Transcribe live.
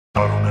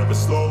I don't ever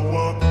slow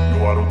up,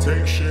 no I don't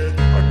take shit.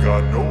 I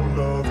got no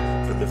love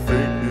for the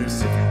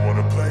fakeness. If you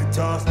wanna play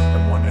tough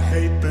and wanna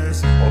hate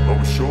this, I'll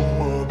always show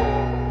up.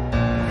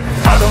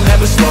 I don't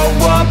ever slow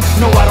up,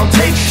 no I don't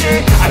take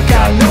shit. I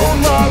got no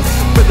love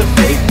for the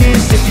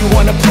fakeness. If you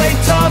wanna play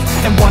tough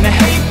and wanna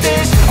hate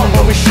this, I'll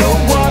always show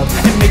up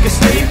and make a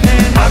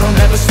statement. I don't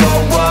ever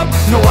slow up,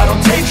 no I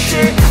don't take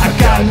shit. I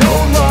got no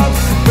love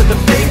for the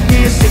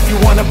fakeness. If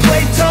you wanna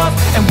play tough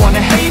and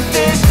wanna hate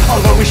this,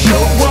 I'll always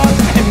show up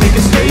and make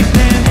a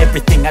statement.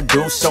 Everything I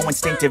do so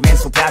instinctive and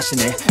so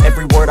passionate.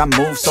 Every word I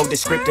move so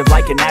descriptive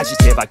like an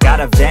adjective. I got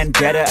a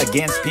vendetta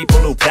against people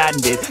who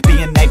patented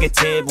being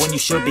negative when you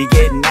should be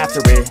getting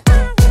after it.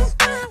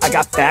 I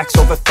got facts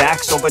over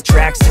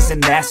tracks, this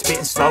and that.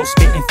 Spitting slow,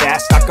 spitting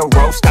fast. I could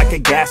roast, I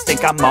could gas.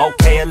 Think I'm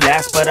okay at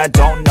last, but I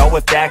don't know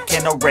if that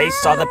can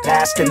erase all the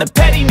past. And the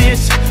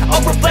pettiness, a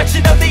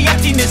reflection of the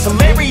emptiness.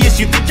 Hilarious,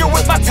 you think you're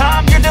worth my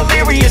time, you're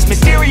delirious.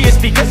 Mysterious,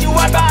 because you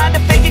hide behind a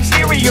fake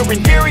exterior.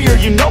 Inferior,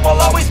 you know I'll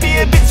always be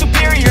a bit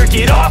superior.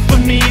 Get off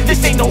of me,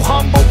 this ain't no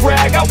humble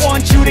brag. I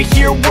want you to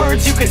hear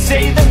words, you can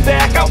say them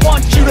back. I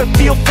want you to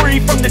feel free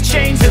from the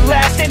chains at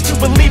last, and to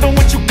believe in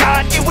what you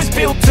got, it was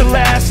built to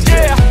last,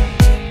 yeah.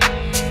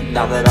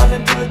 Now that I've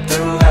been put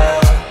through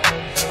hell,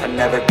 I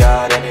never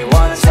got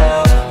anyone's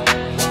help.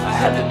 I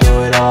had to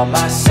do it all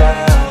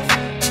myself.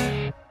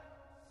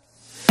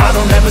 I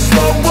don't ever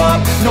slow up,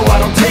 no I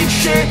don't take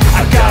shit.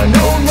 I got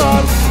no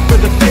love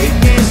for the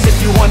fakeness. If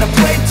you wanna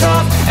play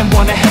tough and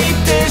wanna hate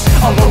this,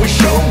 I'll always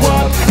show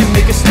up and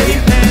make a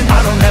statement.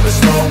 I don't ever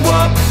slow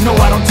up, no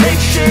I don't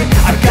take shit.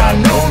 I got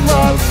no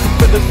love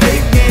for the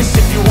fakeness.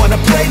 If you wanna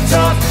play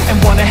tough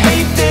and wanna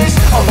hate this,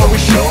 I'll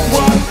always show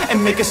up and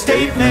make a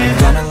statement.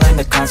 Gonna learn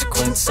the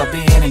consequence of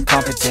being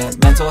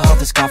incompetent. Mental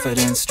health is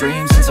confidence,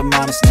 dreams and some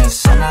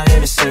honestness. I'm not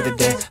here to save the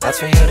day, that's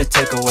for you to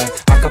take away.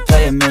 I could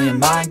play a million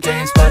mind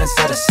games, but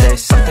instead I say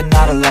something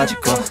not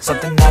illogical,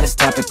 something that is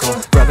topical.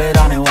 Rub it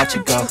on and watch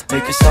it go,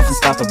 make yourself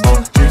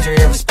unstoppable. Dreams are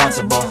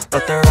irresponsible,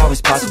 but they're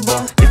always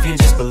possible. If you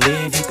just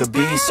believe, you could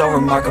be so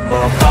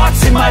remarkable.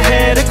 Thoughts in my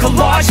head, a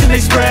collage and they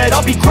spread.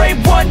 I'll be great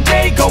one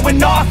day,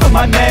 going off of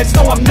my meds.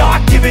 No, I'm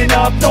not giving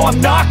up, no,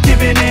 I'm not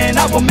giving in.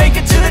 I will make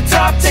it to the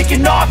top,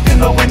 taking off in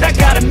the wind. I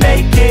gotta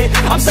make it,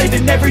 I'm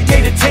saving every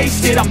day to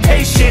taste it. I'm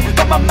patient,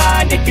 but my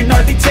mind, it can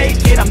hardly take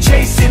it. I'm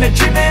chasing a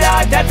dream that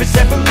I've had for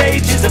several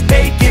ages. A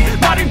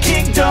vacant, modern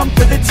kingdom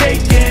for the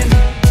taking.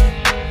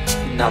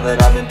 Now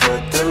that I've been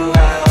put through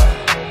hell,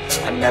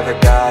 I never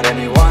got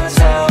anyone's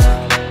help.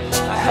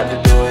 I had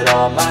to do it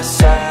all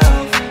myself.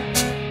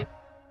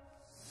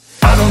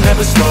 I don't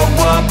ever slow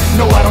up,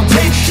 no I don't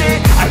take shit.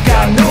 I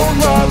got no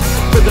love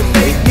for the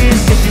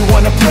fakeness. If you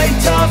wanna play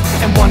tough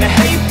and wanna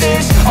hate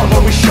this, I'll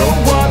always show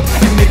up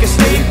and make a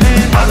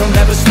statement. I don't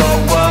ever slow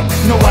up,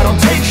 no I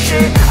don't take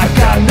shit. I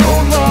got no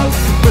love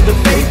for the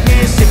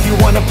fakeness. If you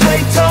wanna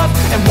play tough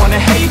and wanna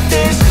hate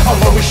this, I'll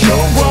always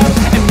show up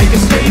and make a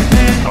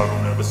statement. I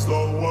don't ever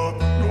slow up,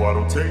 no I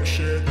don't take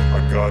shit. I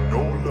got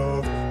no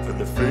love for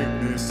the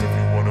fakeness. If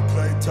you wanna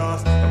play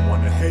tough and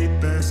wanna hate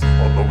this,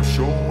 I'll always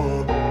show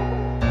up.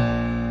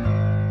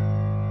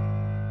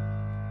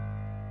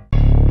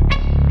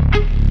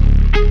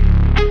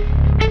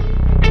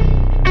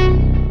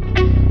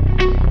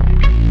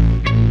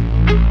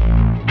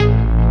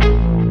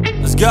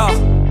 Go.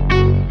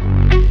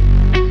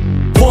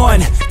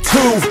 1,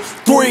 2,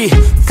 3,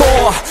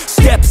 4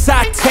 steps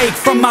I take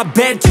from my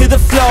bed to the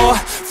floor.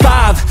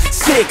 5,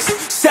 6,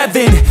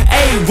 7,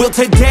 8. Will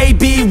today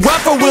be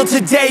rough or will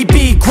today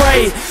be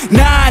great?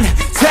 9,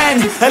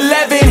 10,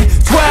 11,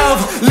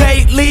 12.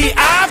 Lately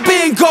I've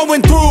been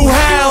going through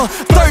hell.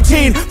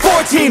 13,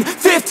 14,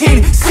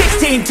 15,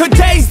 16.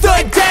 Today's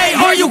the day.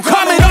 Are you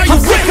coming? Are you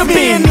with me? I'm sick of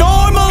being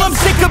normal, I'm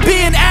sick of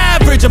being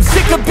average. I'm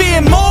sick of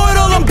being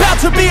mortal, I'm about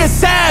to be a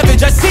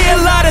savage. I see a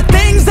lot of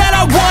things that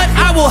I want,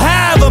 I will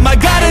have them. I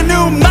got a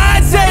new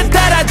mindset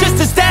that I just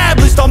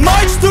established. I'll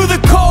march through the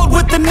cold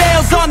with the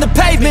nails on the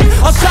pavement.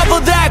 I'll shovel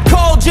that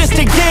coal just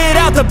to get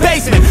out the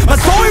basement. My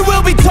story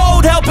will be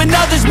told, helping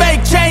others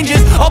make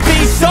changes. I'll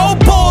be so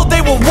bold,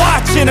 they will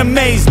watch in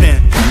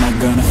amazement. Am I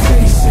gonna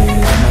face it?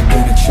 Am I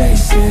gonna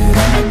chase it?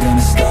 Am I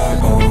gonna start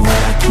over?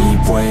 I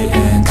keep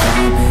waiting.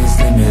 Time is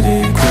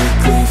limited,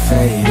 quickly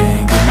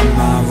fading. Get my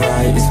mind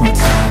right, it's my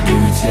time to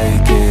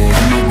take it.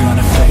 Am I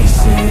gonna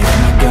face it?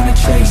 Am I gonna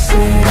chase it?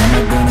 Am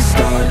I gonna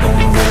start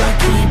over? I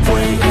keep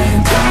waiting.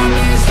 Time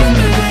is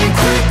limited,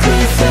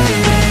 quickly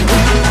fading.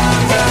 Get my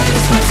mind right,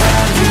 it's my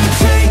time to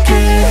take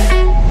it.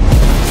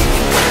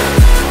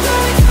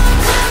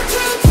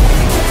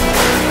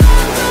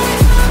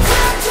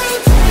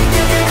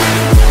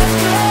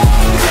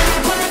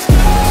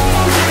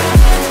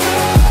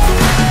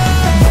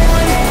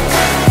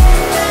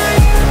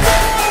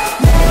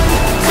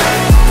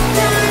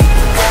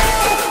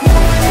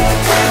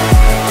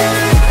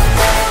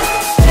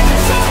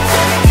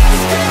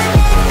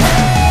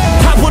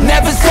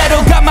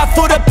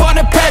 Foot up on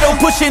the pedal,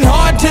 pushing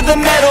hard to the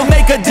metal.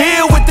 Make a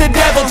deal with the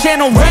devil, level.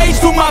 Channel rage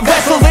through my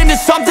vessel into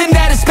something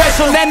that is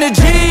special.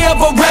 Energy of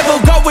a rebel,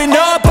 going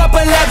up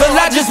a level.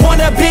 I just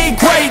wanna be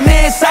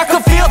greatness, I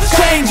could feel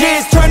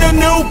changes. Turn a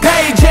new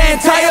page and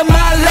tie up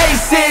my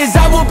laces.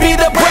 I will be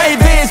the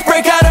bravest,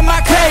 break out of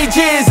my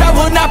cages. I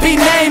will not be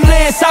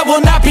nameless, I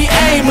will not be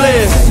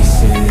aimless.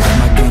 Face it,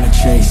 am I gonna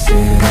chase it?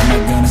 Am I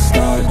gonna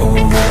start or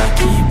will I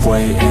keep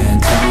waiting?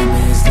 Time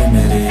is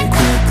limited,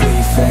 quickly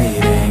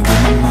fading. Get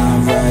my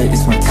mind right,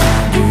 it's my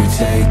time to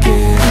take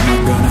it. Am I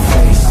gonna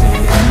face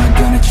it? Am I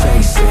gonna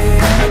chase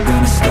it? Am I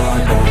gonna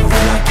start or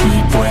will I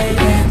keep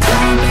waiting?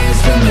 Time is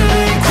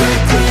limited,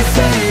 quickly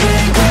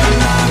fading. Get my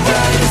mind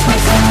right, it's my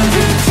time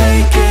to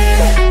take it.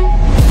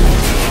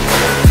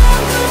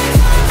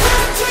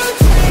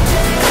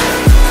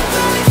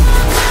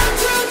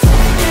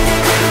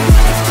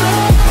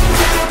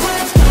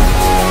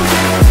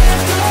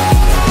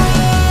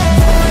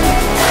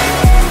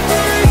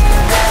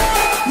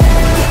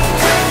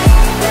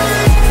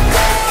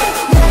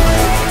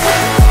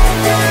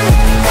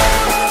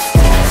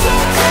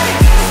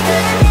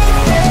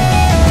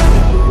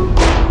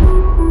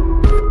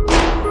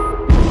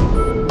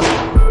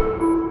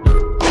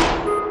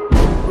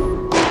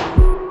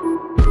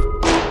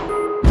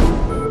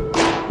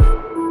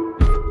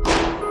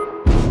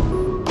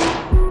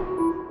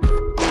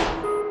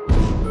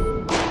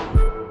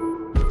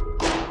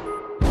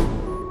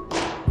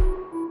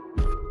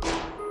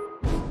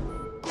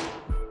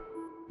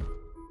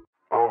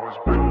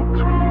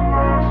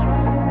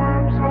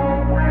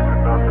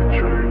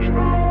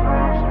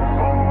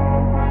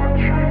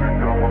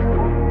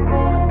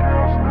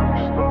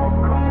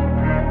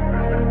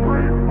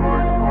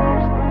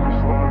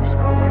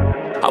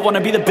 I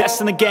wanna be the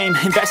best in the game,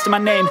 invest in my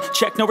name.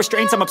 Check no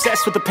restraints, I'm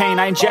obsessed with the pain.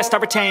 I ingest, I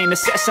retain,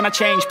 assess and I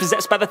change.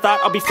 Possessed by the thought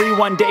I'll be free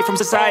one day from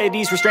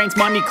society's restraints.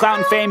 Money, clout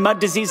and fame, mud,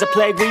 disease, a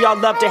plague. We all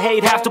love to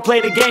hate, have to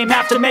play the game,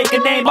 have to make a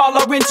name. All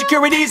our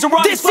insecurities are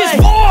on display. This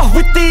is war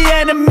with the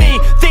enemy,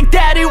 think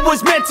that it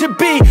was meant to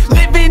be.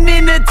 Living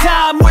in a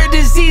time where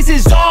disease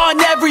is on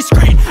every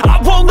screen.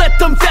 I won't let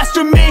them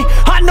fester me,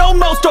 I know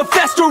most are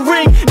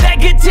festering.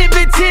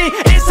 Negativity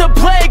is a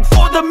plague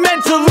for the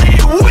mentally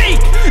weak.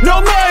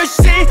 No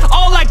mercy,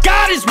 all I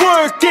got is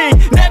working.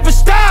 Never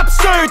stop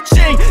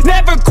searching,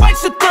 never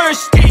quench the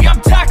thirsty. I'm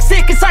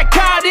toxic and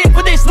psychotic,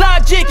 with this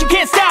logic you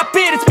can't stop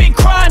it. It's been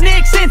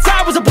chronic since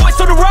I was a boy,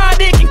 so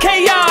neurotic and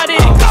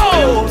chaotic. I'm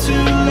built to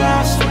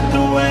last with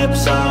the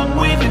webs I'm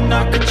weaving.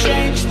 I could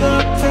change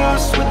the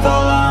past with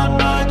all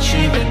I'm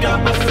achieving.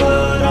 Got my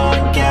foot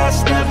on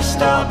gas, never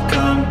stop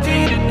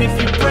competing. If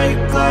you break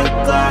like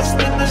glass,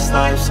 then this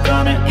life's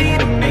gonna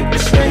eat 'em. Make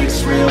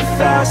mistakes real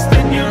fast,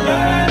 then you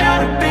learn how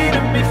to beat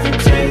 'em. If you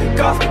take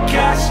off the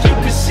cast, you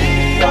can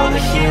see all the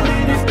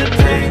healing. If the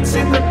pain's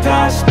in the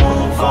past,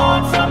 move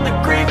on from the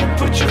grave and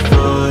put your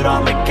foot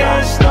on the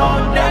gas.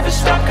 No, never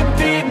stop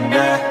competing,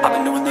 yeah. I've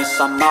been doing this,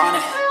 I'm on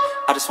it.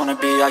 I just wanna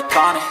be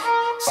iconic.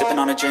 Sipping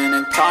on a gin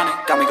and tonic,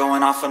 got me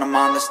going off when I'm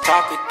on this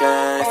topic,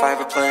 yeah. If I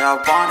ever play, I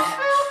want it.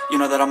 You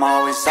know that I'm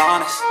always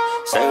honest.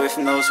 Stay away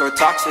from those who are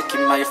toxic.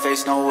 Keep 'em out your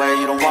face, no way,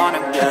 you don't want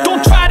 'em, yeah.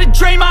 Don't try to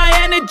drain my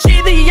energy,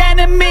 the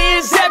enemy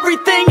is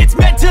everything. It's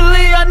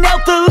mentally,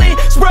 unhealthily,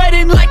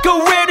 spreading like a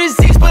rare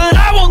disease. But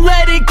I won't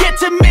let it get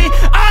to me,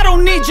 I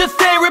don't need your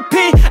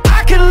therapy.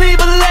 I can leave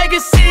a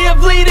legacy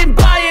of leading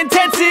by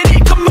intensity.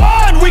 Come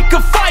on, we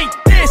can fight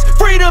this,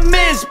 freedom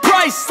is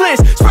priceless.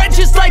 Spread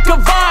just like a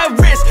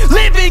virus,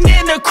 living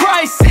in a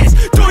crisis.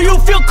 Do you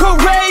feel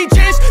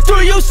courageous? Do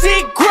you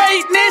seek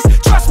greatness?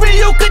 Trust me,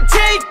 you can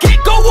take it,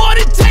 go on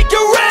and take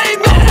your aim,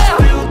 yeah. I'm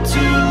built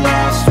to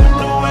last with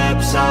the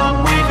webs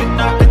I'm weaving.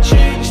 I could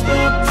change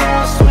the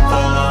past with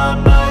all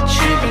I'm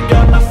achieving.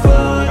 Got my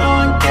foot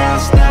on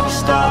gas, never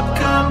stop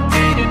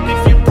competing.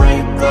 If you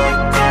break like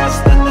glass,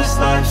 then this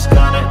life's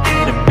gonna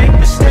eat 'em. Make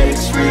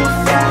mistakes real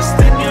fast,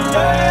 then you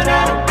learn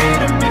how to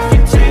beat 'em. If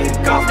you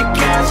take off the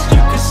gas,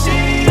 you can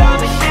see all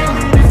the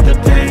healing. If the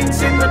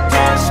pain's in the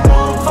past,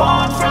 move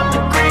on from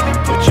the grave and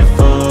put your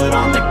foot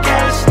on the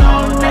gas.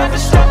 No, never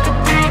stop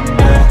competing,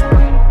 yeah.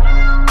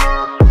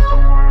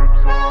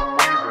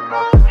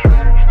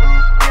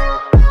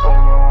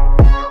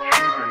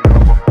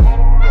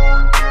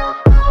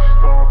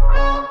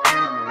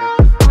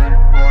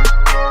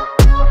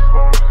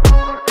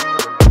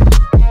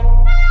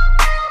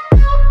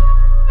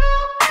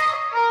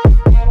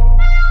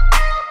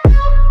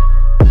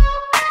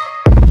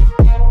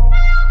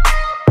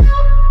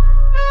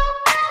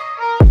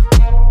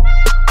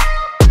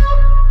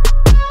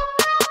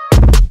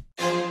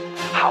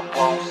 I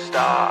won't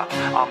stop,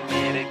 I'm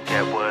here to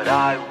get what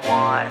I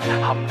want.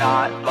 I'm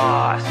not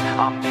lost,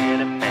 I'm here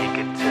to make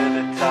it to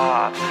the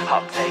top.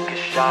 I'll take a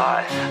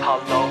shot,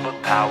 I'll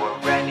overpower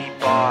any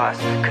boss.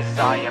 Cause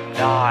I am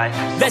not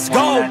Let's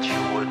someone go. that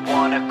you would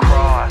wanna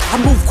cross. I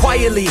move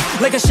quietly,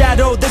 like a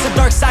shadow, there's a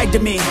dark side to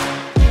me.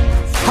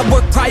 I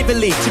work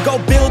privately to go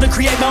build and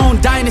create my own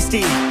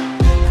dynasty.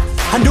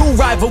 A new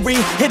rivalry,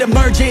 it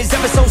emerges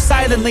ever so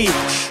silently.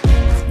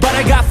 But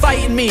I got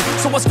fight in me,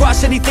 so I'll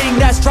squash anything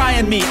that's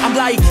trying me. I'm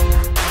like,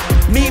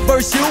 me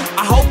versus you,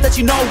 I hope that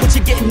you know what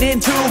you're getting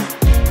into.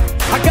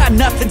 I got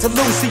nothing to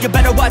lose, so you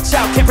better watch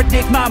out, can't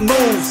predict my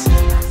moves.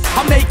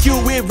 I'll make you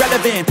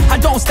irrelevant, I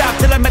don't stop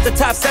till I'm at the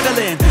top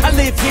settling. I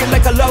live here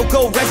like a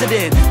local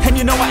resident, and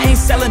you know I ain't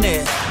selling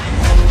it.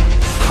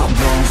 I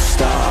won't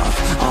stop,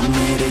 I'm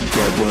here to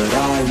get what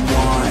I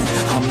want.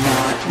 I'm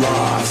not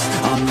lost,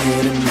 I'm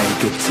here to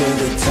make it to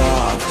the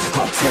top.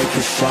 I'll take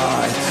a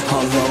shot,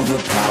 I'll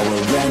overpower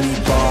any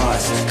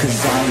boss.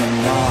 Cause I am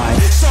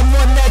not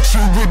someone that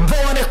you would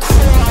wanna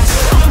cross.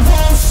 I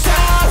won't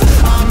stop,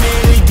 I'm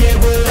here to get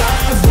what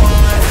I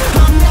want.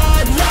 I'm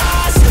not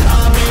lost,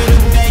 I'm here to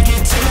make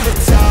it to the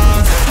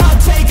top.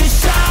 I'll take a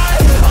shot,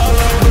 I'll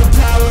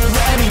overpower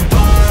any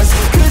boss.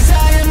 Cause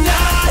I am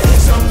not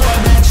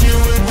someone that you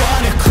would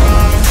wanna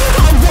cross.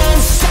 I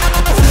won't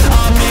stop,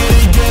 I'm here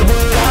to get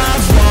what I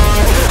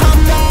want.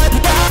 I'm not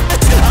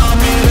lost, I'm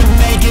here to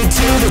make it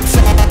to the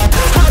top.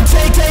 I'll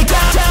take a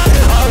shot,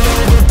 I'll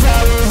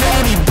overpower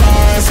any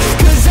boss.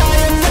 Cause I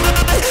am not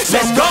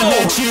someone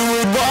that you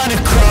would wanna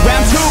cross.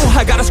 Round two,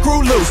 I gotta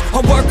screw loose.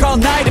 I'll work all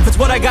night if it's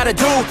what I gotta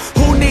do.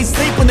 Who needs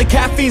sleep when the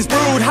caffeine's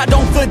brewed? I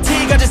don't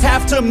fatigue, I just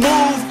have to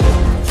move.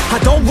 I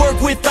don't work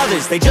with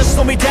others, they just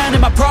slow me down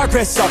and my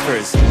progress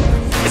suffers.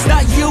 It's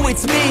not you,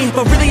 it's me,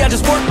 but really I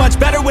just work much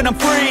better when I'm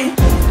free.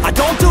 I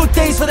don't do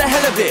things for the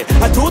hell of it,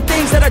 I do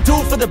things that I do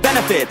for the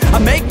benefit. I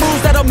make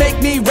moves that'll make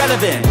me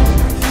relevant.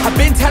 I've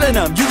been telling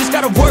them, you just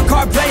gotta work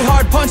hard, play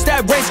hard, punch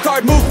that race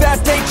card, move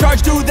fast, take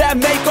charge, do that,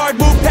 make art,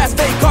 move past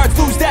fake cards,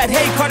 lose that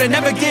hate card, and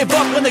never give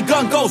up when the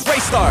gun goes,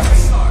 race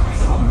starts.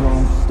 I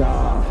won't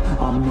stop,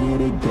 I'm here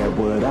to get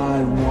what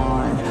I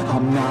want.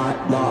 I'm not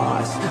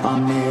lost,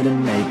 I'm here to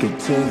make it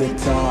to the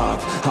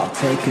top. I'll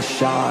take a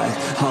shot,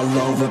 I'll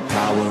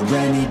overpower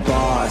any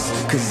boss.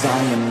 Cause I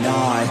am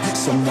not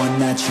someone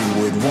that you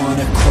would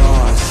wanna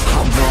cross.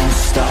 I won't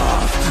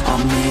stop,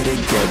 I'm here to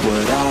get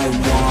what I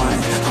want.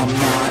 I'm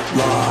not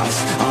lost,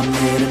 I'm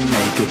here to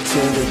make it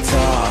to the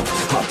top.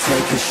 I'll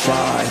take a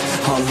shot,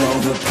 I'll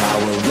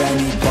overpower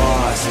any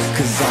boss.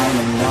 Cause I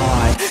am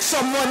not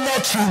someone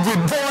that you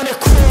would wanna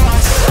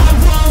cross. I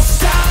won't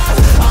stop,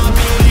 I'm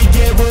here to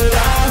get what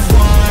I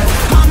want.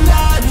 I'm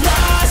not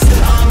lost,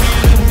 I'm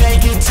here to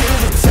make it to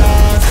the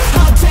top.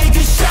 I'll take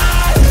a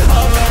shot,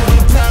 I'll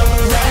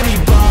overpower any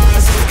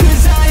boss.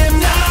 Cause I am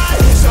not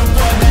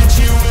someone that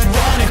you would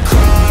wanna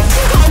cross.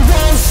 I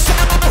won't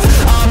stop,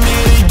 I'm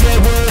here to get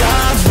what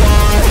I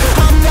want.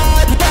 I'm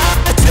not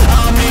lost,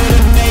 I'm here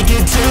to make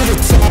it to the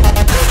top.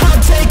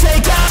 I'll take a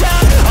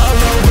shot,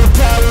 I'll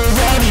overpower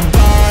any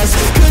boss.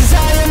 Cause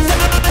I am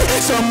not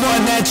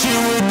someone that you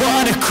would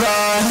wanna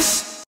cross.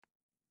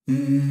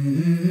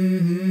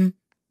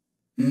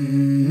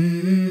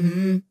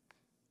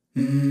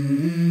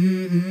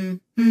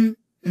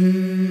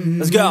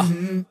 Let's go.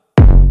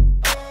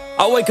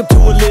 I wake up to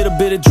a little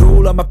bit of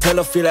drool on my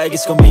pillow, feel like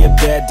it's gonna be a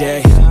bad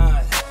day.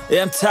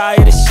 Yeah, I'm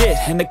tired of shit,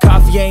 and the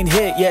coffee ain't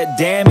hit yet,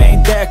 damn,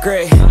 ain't that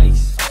great.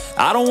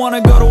 I don't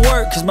wanna go to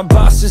work, cause my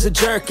boss is a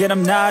jerk, and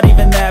I'm not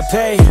even that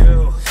paid.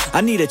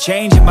 I need a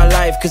change in my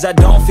life, cause I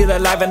don't feel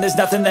alive, and there's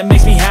nothing that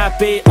makes me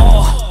happy.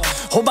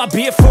 Hold my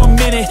beer for a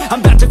minute,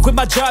 I'm about to quit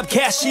my job,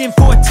 cash in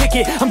for a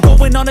ticket. I'm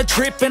going on a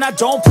trip and I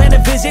don't plan to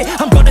visit.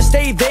 I'm gonna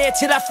stay there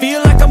till I feel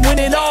like I'm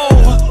winning,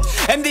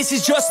 and this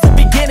is just the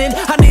beginning.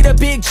 I need a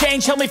big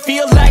change, help me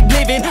feel like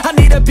living. I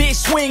need a big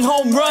swing,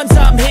 home runs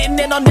I'm hitting,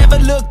 and I'll never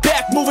look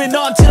back, moving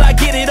on till I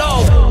get it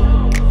all.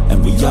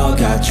 And we all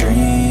got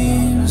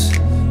dreams,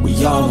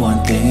 we all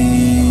want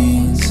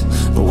things.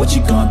 But what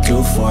you gonna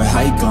do for it,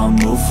 how you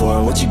gonna move for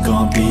it, what you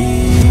gonna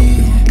be?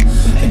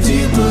 And do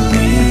you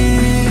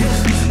believe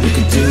you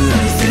can do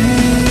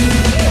anything?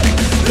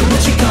 But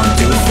what you gonna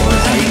do for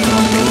it, how you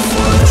gonna move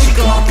for it, what you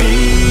gonna be?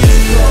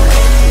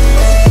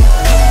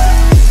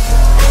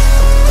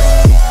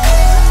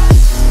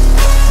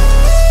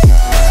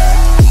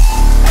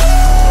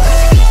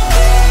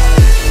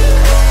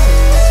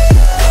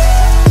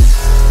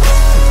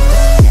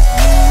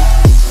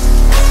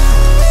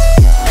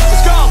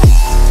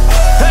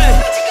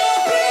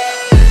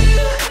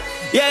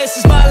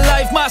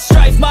 My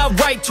strife, my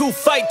right to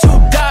fight, to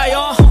die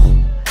on.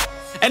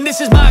 And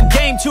this is my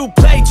game to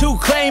play, to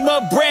claim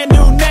a brand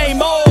new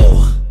name,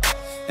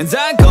 And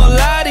I ain't gonna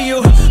lie to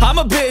you, I'm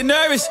a bit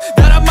nervous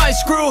that I might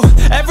screw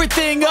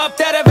everything up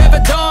that I've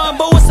ever done.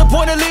 But what's the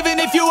point of living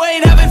if you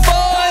ain't having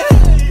fun?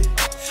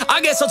 I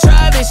guess I'll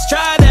try this,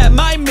 try that,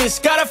 might miss,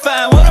 gotta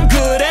find what I'm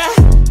good at.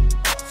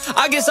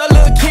 I guess I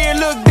look here,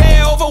 look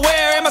there, over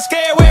where am I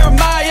scared, where am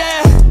I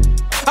at?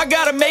 I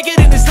gotta make it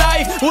in this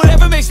life,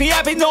 whatever makes me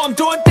happy, know I'm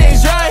doing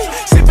things right.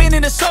 Sipping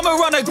in the summer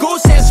on a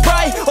goose and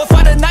Sprite, or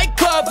find a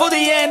nightclub for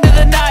the end of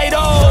the night,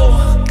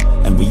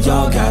 And we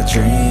all got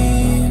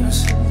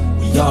dreams,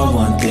 we all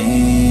want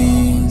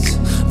things.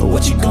 But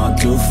what you gonna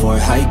do for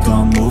it, how you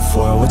gonna move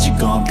for it, what you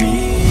gonna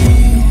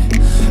be?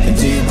 And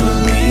do you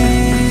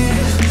believe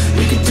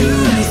you can do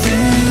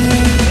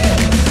anything?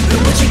 But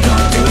what you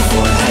gonna do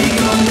for it, how you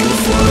gonna move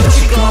for it, what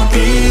you gonna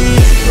be?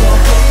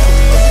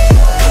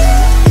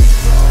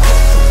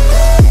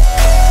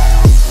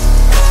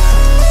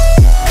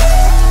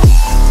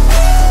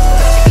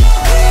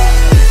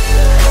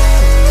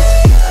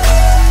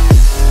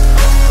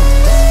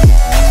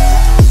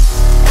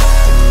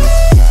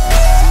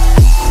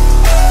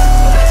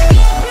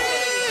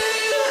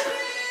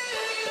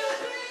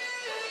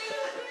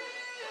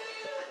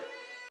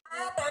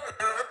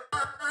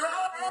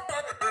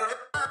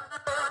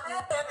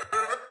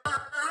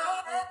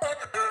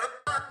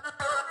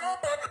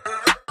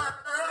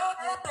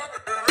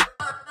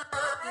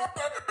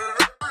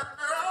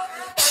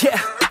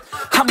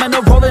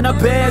 gonna roll in a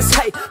Benz,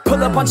 hey.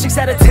 Pull up on chicks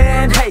out of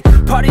 10, hey.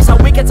 Parties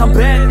on weekends on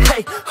bent,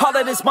 hey. All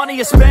of this money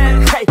is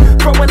spent, hey.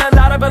 Throwing a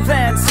lot of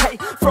events, hey.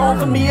 Throwing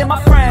for me and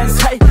my friends,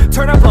 hey.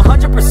 Turn up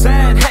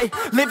 100%, hey.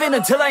 Living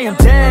until I am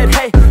dead,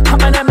 hey. I'm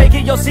gonna make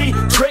it, you'll see.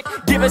 Trick,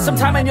 give it some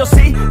time and you'll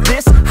see.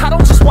 This, I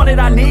don't just want it,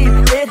 I need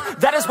it.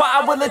 That is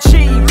why I will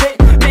achieve it.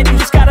 Man, you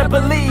just gotta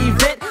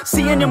believe it.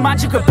 See in your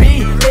mind you could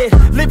be it.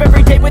 Live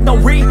every day with no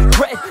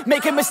regret.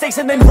 Making mistakes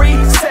and then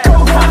reset. Go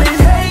on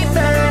and hate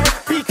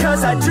me,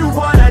 because I do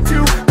what I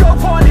do. Go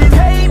on and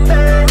hate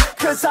me,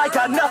 cause I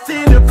got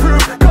nothing to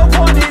prove. Go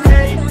on and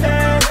hate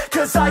me,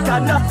 cause I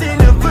got nothing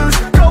to lose.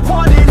 Go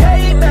on and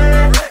hate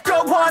me, go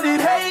on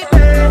and hate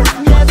me.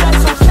 Yeah,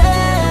 that's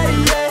okay,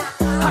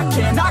 yeah. I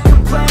cannot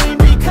complain,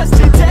 because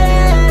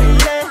today,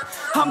 yeah,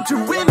 I'm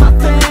doing my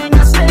thing,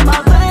 I stay my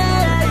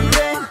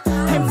lane,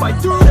 and fight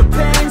through the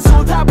pain,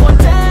 so that one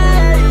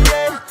day,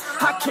 yeah,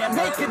 I can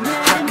make a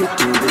name. I could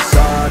do this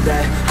all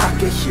day, I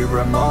could hear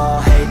them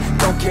all hate.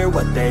 Don't care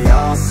what they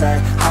all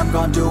say, I'm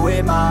gonna do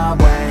it my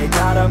way.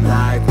 Got them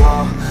like,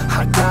 whoa,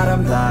 I got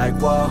them like,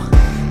 whoa.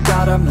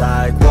 Got them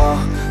like, whoa,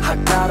 I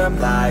got them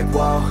like,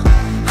 whoa.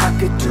 I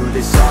could do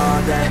this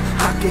all day,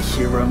 I could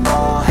hear them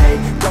all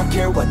hate. Don't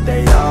care what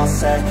they all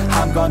say,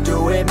 I'm gonna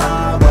do it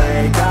my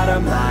way. Got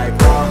them like,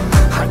 whoa,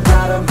 I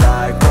got them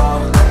like,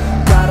 whoa.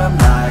 Got them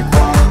like,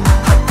 whoa,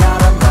 I got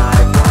them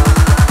like, whoa.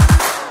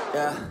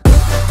 Yeah.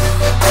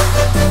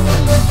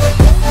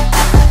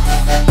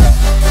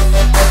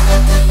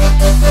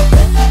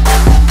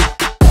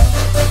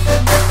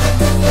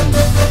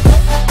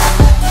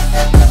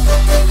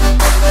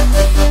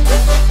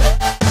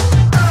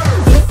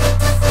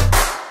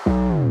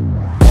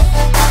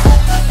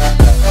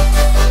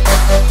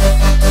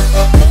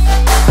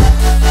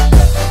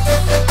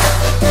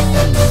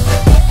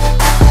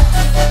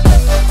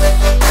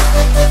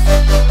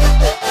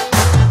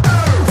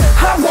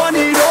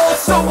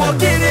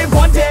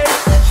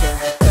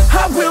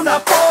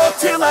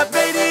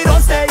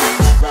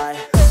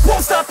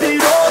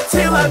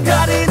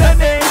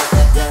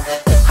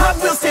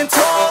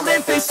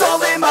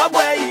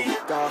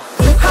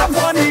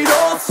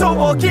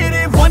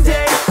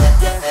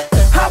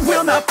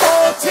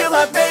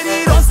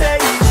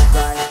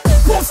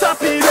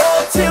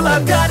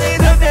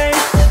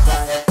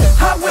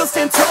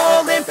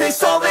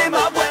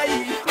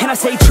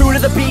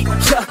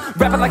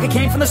 Like I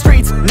came from the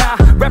streets, nah.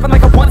 Rapping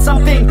like I want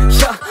something,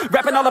 yeah.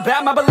 Rapping all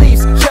about my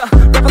beliefs, yeah.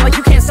 Rapping like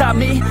you can't stop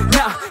me,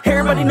 nah.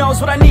 Everybody knows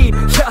what I need,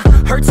 yeah.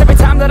 Hurts every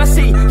time that I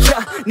see,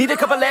 yeah. Need a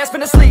couple last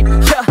minutes sleep,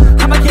 yeah.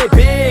 I'ma get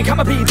big,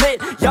 I'ma be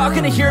lit. Y'all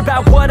gonna hear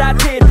about what I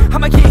did.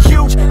 I'ma get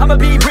huge, I'ma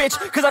be rich.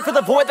 Cause I feel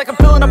the void like I'm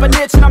filling up a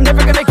niche. And I'm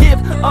never gonna give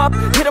up,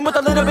 hit 'em with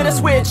a little bit of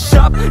switch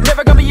up.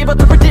 Never gonna be able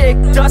to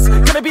predict us.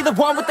 Gonna be the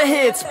one with the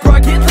hits, bro,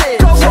 get lit.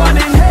 Go on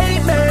and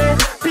hate me,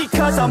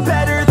 because I'm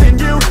better than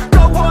you.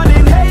 Go on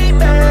and hate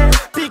me,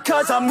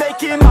 because I'm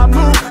making my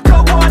move. Go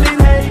on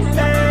and hate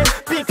me,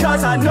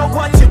 because I know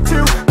what to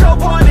do. Go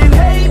on and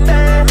hate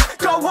me,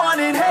 go on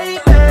and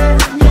hate me.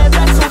 Yeah,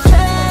 that's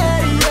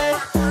okay,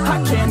 yeah. I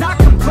cannot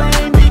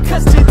complain,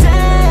 because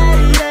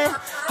today, yeah,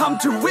 I'm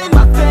doing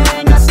my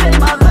thing, I stay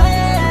my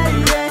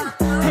lane,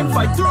 and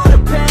fight through the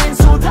pain,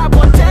 so that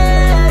one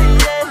day,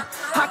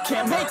 yeah, I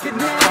can make a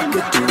name. I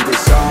could do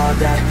this all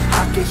day,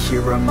 I could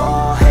hear them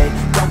all hate.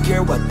 Don't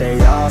care what they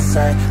all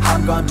say,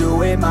 I'm gonna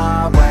do it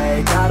my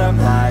way. Got them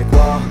like,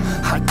 whoa,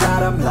 I got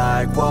them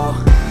like, whoa.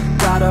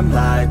 Got them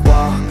like,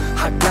 whoa,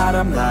 I got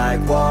them like,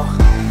 whoa.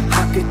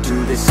 I could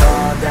do this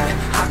all day,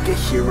 I could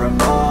hear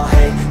them all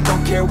hate.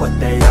 Don't care what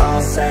they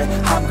all say,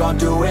 I'm gonna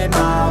do it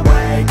my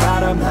way.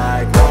 Got them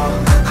like, whoa,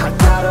 I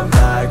got them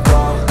like,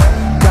 whoa.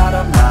 Got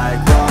them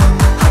like, whoa,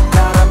 I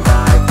got them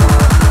like, whoa.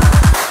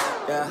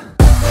 Yeah.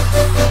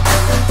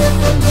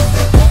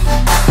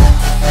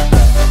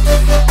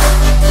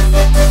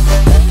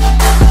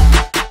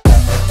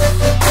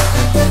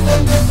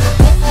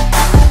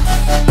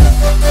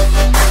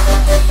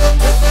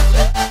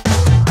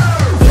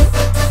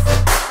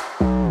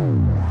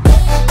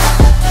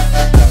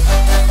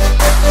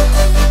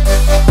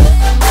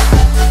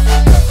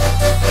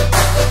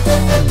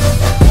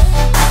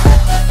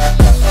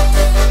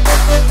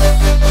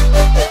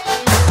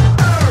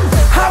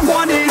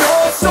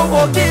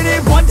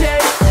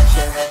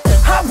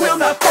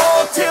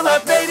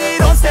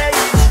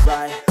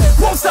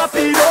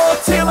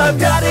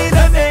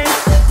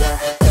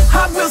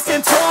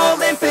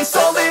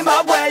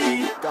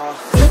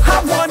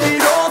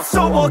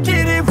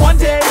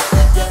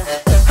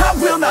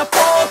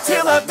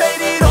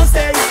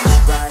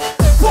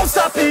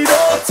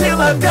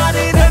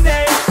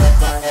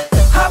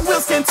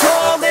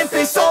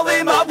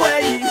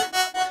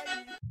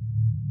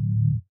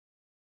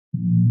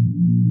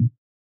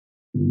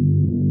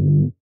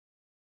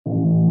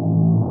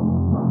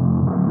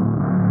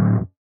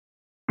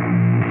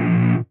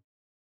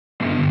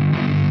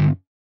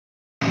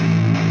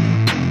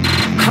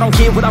 don't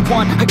get what I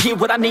want, I get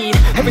what I need.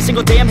 Every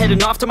single day I'm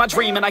heading off to my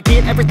dream, and I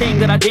get everything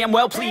that I damn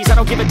well please. I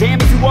don't give a damn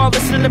if you all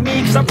listening to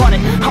me, cause I run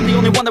it. I'm the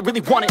only one that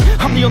really want it,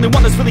 I'm the only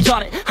one that's really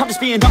on it. I'm just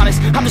being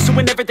honest, I'm just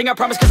doing everything I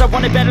promise, cause I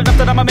want it bad enough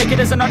that I'ma make it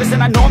as an artist.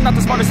 And I know I'm not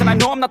the smartest, and I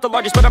know I'm not the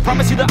largest, but I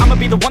promise you that I'ma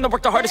be the one that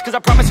worked the hardest. Cause I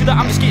promise you that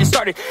I'm just getting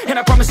started, and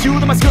I promise you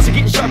that my skills are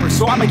getting sharper.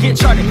 So I'ma get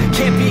charted,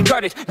 can't be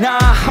guarded. Nah,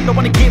 I'm the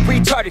one to get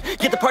retarded.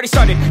 Get the party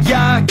started,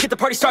 yeah, get the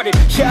party started.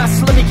 Yeah,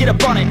 so let me get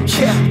up on it,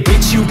 yeah.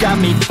 Bitch, you got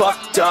me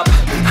fucked up,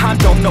 I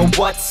don't know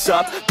what's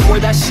up. Pour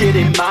that shit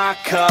in my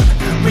cup,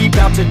 we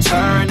bout to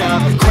turn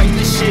up. Crank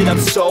this shit up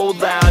so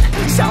loud,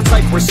 sounds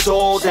like we're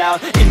sold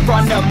out. In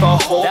front of a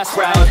whole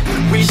crowd,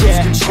 we lose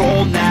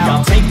control now.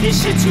 Don't take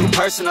this shit too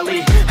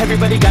personally,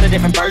 everybody got a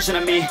different version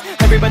of me.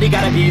 Everybody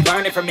gotta be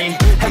learning from me,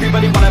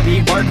 everybody wanna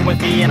be working with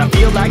me. And I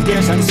feel like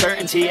there's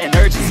uncertainty and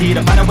urgency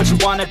to find out what you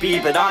wanna be.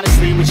 But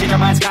honestly, we change our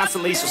minds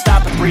constantly, so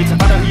stop and breathe to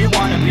find out who you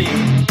wanna be.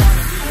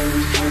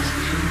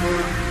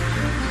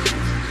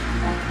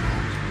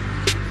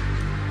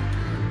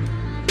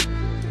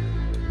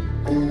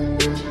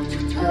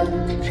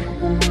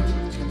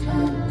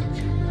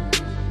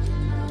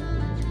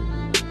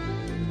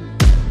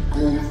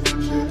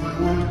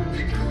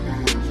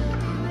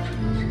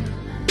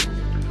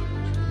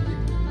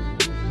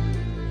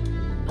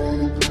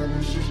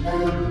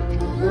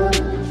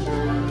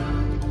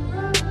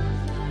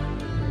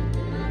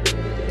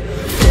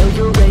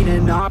 Failure ain't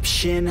an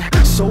option,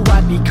 so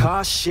I'd be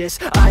cautious.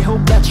 I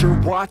hope that you're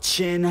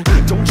watching,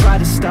 don't try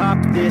to stop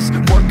this.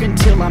 Work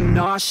until I'm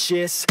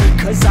nauseous,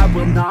 cause I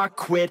will not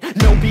quit.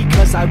 No,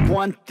 because I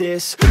want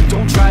this,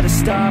 don't try to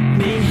stop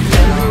me.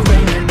 Failure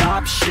ain't an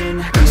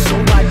option, so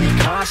I'd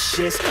be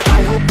cautious.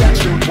 I hope that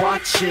you're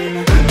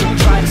watching, don't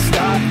try to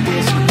stop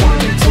this.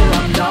 Work until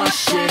I'm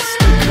nauseous,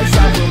 cause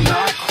I will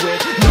not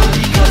quit. No,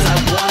 because I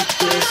want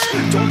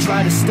this, don't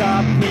try to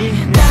stop me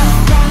now.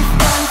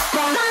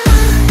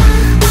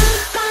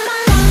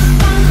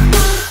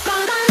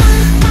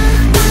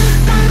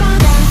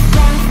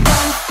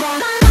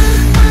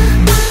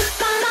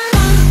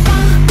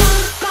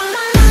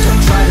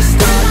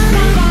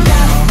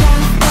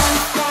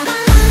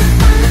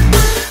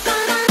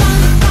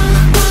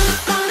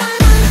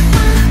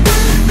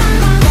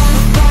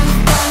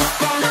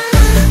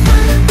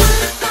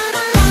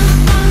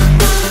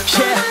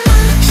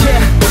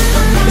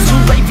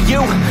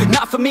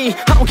 For me,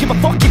 I don't give a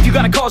fuck if you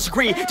got a college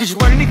degree. Did you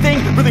learn anything?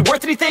 Really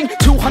worth anything?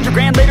 200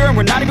 grand later and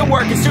we're not even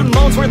working. Student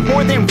loans worth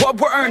more than what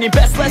we're earning.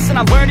 Best lesson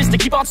I learned is to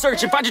keep on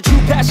searching. Find your true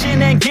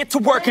passion and get to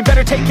work. And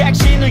better take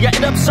action or you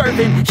end up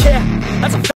serving. Yeah, that's a